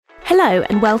Hello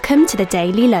and welcome to the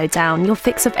Daily Lowdown, your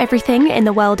fix of everything in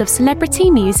the world of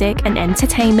celebrity, music and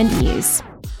entertainment news.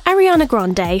 Ariana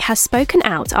Grande has spoken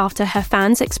out after her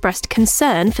fans expressed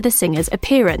concern for the singer's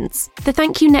appearance. The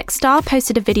Thank You Next star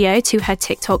posted a video to her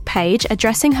TikTok page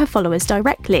addressing her followers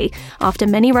directly, after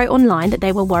many wrote online that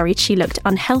they were worried she looked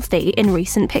unhealthy in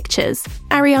recent pictures.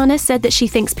 Ariana said that she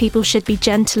thinks people should be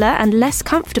gentler and less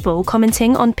comfortable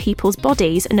commenting on people's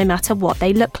bodies no matter what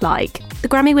they look like. The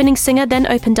Grammy-winning singer then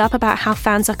opened up about how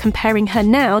fans are comparing her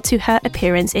now to her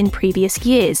appearance in previous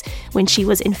years, when she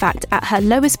was in fact at her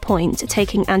lowest point,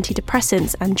 taking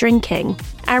antidepressants and drinking.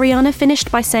 Ariana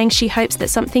finished by saying she hopes that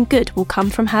something good will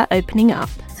come from her opening up.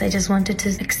 I just wanted to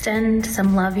extend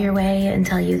some love your way and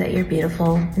tell you that you're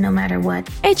beautiful, no matter what.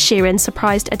 Ed Sheeran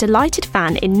surprised a delighted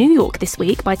fan in New York this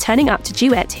week by turning up to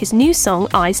duet his new song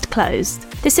Eyes Closed.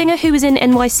 The singer, who was in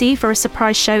NYC for a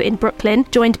surprise show in Brooklyn,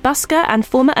 joined busker and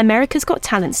former America's Got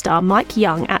Talent star Mike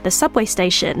Young at the subway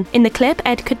station. In the clip,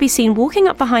 Ed could be seen walking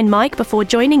up behind Mike before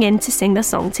joining in to sing the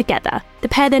song together. The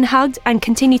pair then hugged and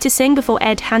continued to sing before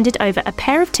Ed handed over a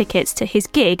pair of tickets to his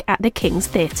gig at the King's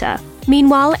Theatre.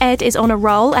 Meanwhile, Ed is on a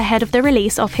roll ahead of the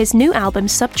release of his new album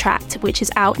Subtract, which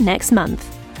is out next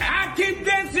month. I keep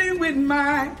dancing with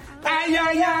my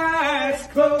eyes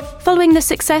closed. Following the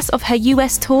success of her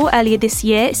US tour earlier this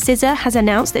year, SZA has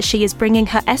announced that she is bringing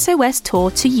her SOS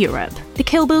tour to Europe. The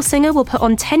Kill Bill singer will put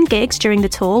on 10 gigs during the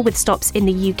tour, with stops in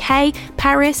the UK,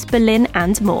 Paris, Berlin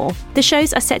and more. The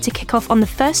shows are set to kick off on the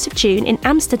 1st of June in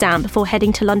Amsterdam before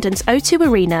heading to London's O2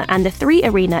 Arena and the 3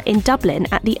 Arena in Dublin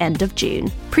at the end of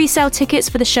June. Pre-sale tickets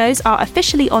for the shows are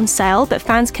officially on sale, but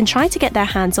fans can try to get their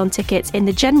hands on tickets in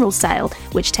the general sale,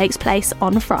 which takes place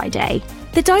on Friday.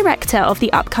 The director of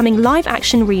the upcoming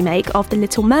live-action remake of The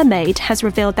Little Mermaid has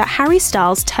revealed that Harry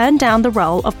Styles turned down the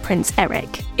role of Prince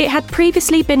Eric. It had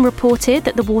previously been reported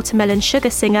that the Watermelon Sugar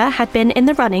singer had been in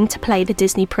the running to play the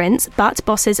Disney prince, but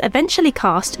bosses eventually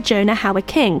cast Jonah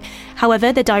Hauer-King.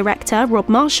 However, the director, Rob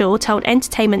Marshall, told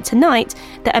Entertainment Tonight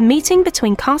that a meeting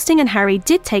between casting and Harry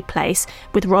did take place,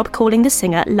 with Rob calling the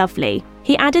singer lovely.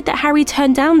 He added that Harry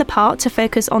turned down the part to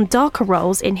focus on darker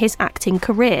roles in his acting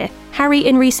career. Harry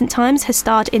in recent times has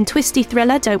starred in twisty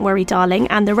thriller Don't Worry Darling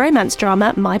and the romance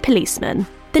drama My Policeman.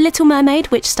 The Little Mermaid,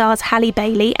 which stars Halle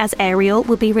Bailey as Ariel,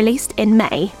 will be released in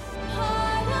May.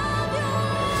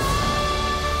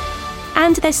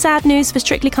 And there's sad news for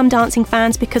Strictly Come Dancing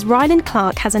fans, because Ryland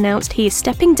Clark has announced he is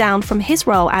stepping down from his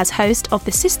role as host of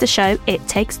the sister show It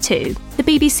Takes Two. The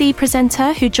BBC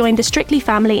presenter, who joined the Strictly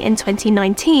family in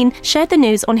 2019, shared the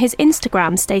news on his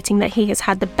Instagram, stating that he has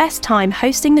had the best time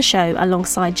hosting the show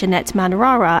alongside Jeanette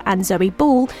Manarara and Zoe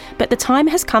Ball, but the time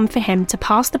has come for him to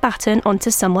pass the baton on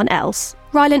to someone else.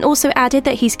 Ryland also added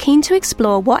that he's keen to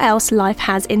explore what else life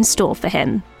has in store for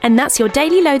him. And that's your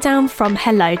Daily Lowdown from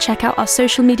Hello. Check out our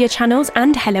social media channels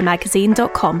and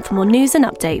hellomagazine.com for more news and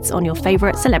updates on your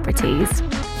favourite celebrities.